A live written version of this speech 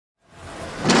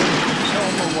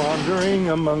wandering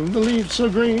among the leaves so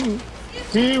green.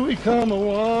 Here we come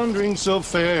a-wandering so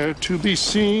fair to be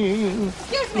seen.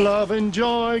 Excuse me. Love and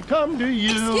joy come to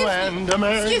you and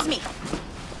America. Excuse me.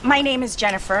 My name is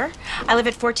Jennifer. I live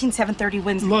at 14730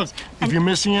 Windsor. Look, if you're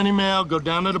missing any mail, go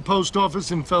down to the post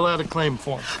office and fill out a claim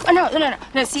form. Oh,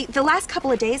 no. See, the last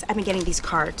couple of days, I've been getting these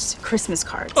cards, Christmas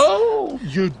cards. Oh,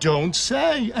 you don't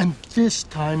say. And this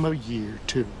time of year,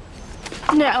 too.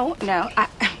 No.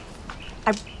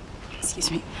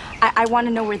 Excuse me. I want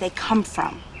to know where they come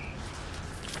from.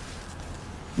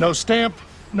 No stamp,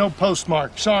 no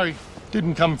postmark. Sorry,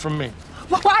 didn't come from me.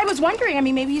 Well, I was wondering. I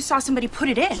mean, maybe you saw somebody put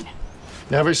it in.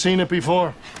 Never seen it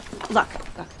before. Look.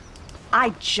 I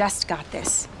just got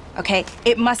this, okay?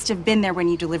 It must have been there when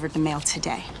you delivered the mail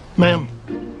today. Ma'am,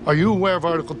 are you aware of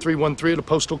Article 313 of the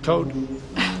Postal Code?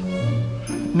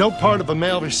 No part of a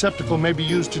mail receptacle may be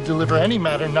used to deliver any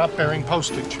matter not bearing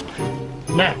postage.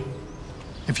 Now,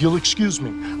 if you'll excuse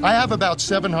me, I have about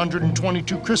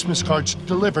 722 Christmas cards to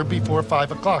deliver before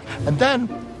 5 o'clock. And then,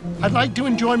 I'd like to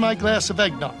enjoy my glass of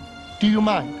eggnog. Do you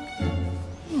mind?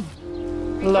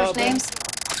 First names?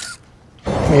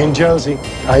 Me and Josie,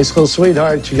 high school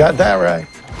sweethearts. You got that right.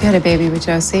 You had a baby with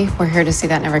Josie. We're here to see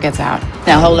that never gets out.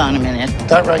 Now, hold on a minute.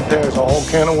 That right there is a whole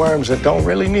can of worms that don't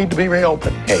really need to be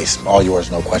reopened. Case, all yours,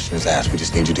 no questions asked. We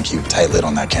just need you to keep a tight lid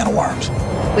on that can of worms.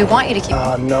 We want you to keep...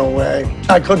 No way.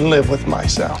 I couldn't live with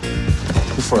myself.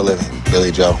 Who for a living?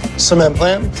 Billy Joe. Cement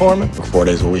plant foreman? For 4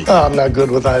 days a week. Oh, I'm not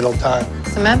good with idle time.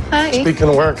 Cement plant? Speaking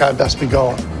of work, I'd best be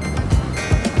going.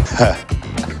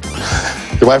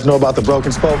 Your wife know about the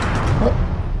broken spoke?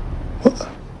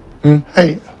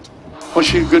 Hey, was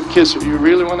she a good kisser? You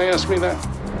really want to ask me that?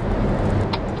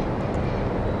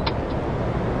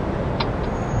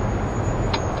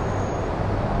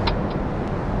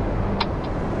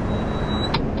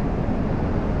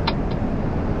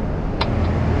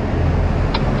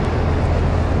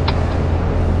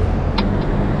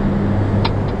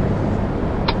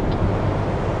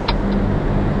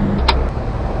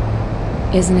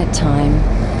 Isn't it time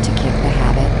to kick the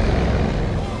habit?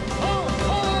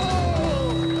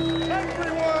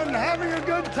 Everyone having a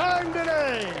good time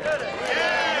today?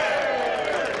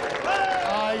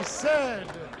 I said,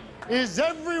 is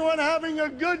everyone having a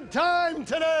good time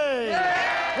today?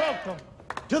 Welcome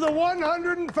to the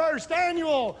 101st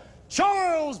annual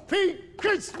Charles Peak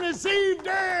Christmas Eve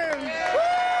Dance.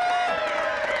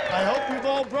 I hope you've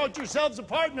all brought yourselves a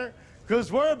partner,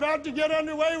 because we're about to get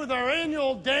underway with our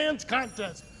annual dance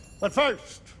contest. But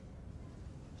first,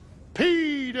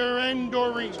 Peter and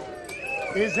Doreen,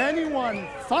 is anyone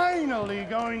finally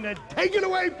going to take it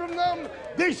away from them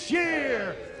this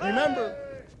year? Remember,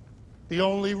 the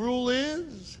only rule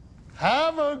is,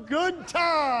 have a good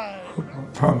time.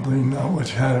 Probably not what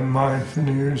you had in mind for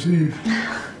New Year's Eve.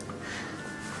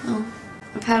 Well,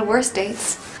 I've had worse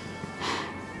dates.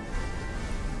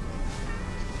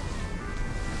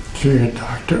 So you're a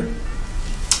doctor?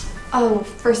 Oh,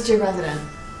 first-year resident.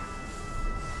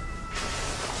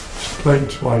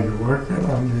 Explains why you're working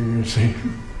on New Year's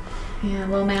Eve. Yeah,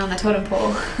 low man on the totem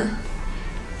pole.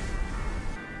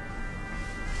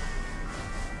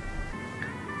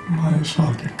 Might as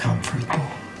well get comfortable.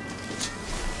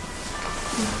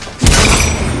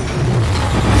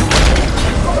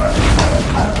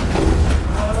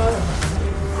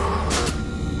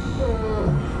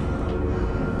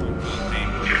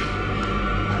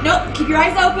 Nope, keep your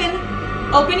eyes open.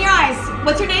 Open your eyes.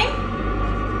 What's your name?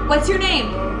 What's your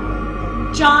name?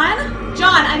 John?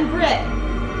 John, I'm Britt.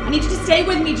 I need you to stay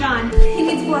with me, John. He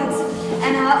needs bloods,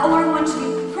 and OR wants you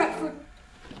to prep for...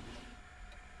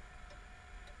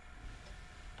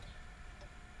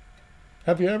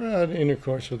 Have you ever had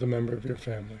intercourse with a member of your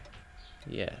family?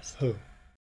 Yes. Who?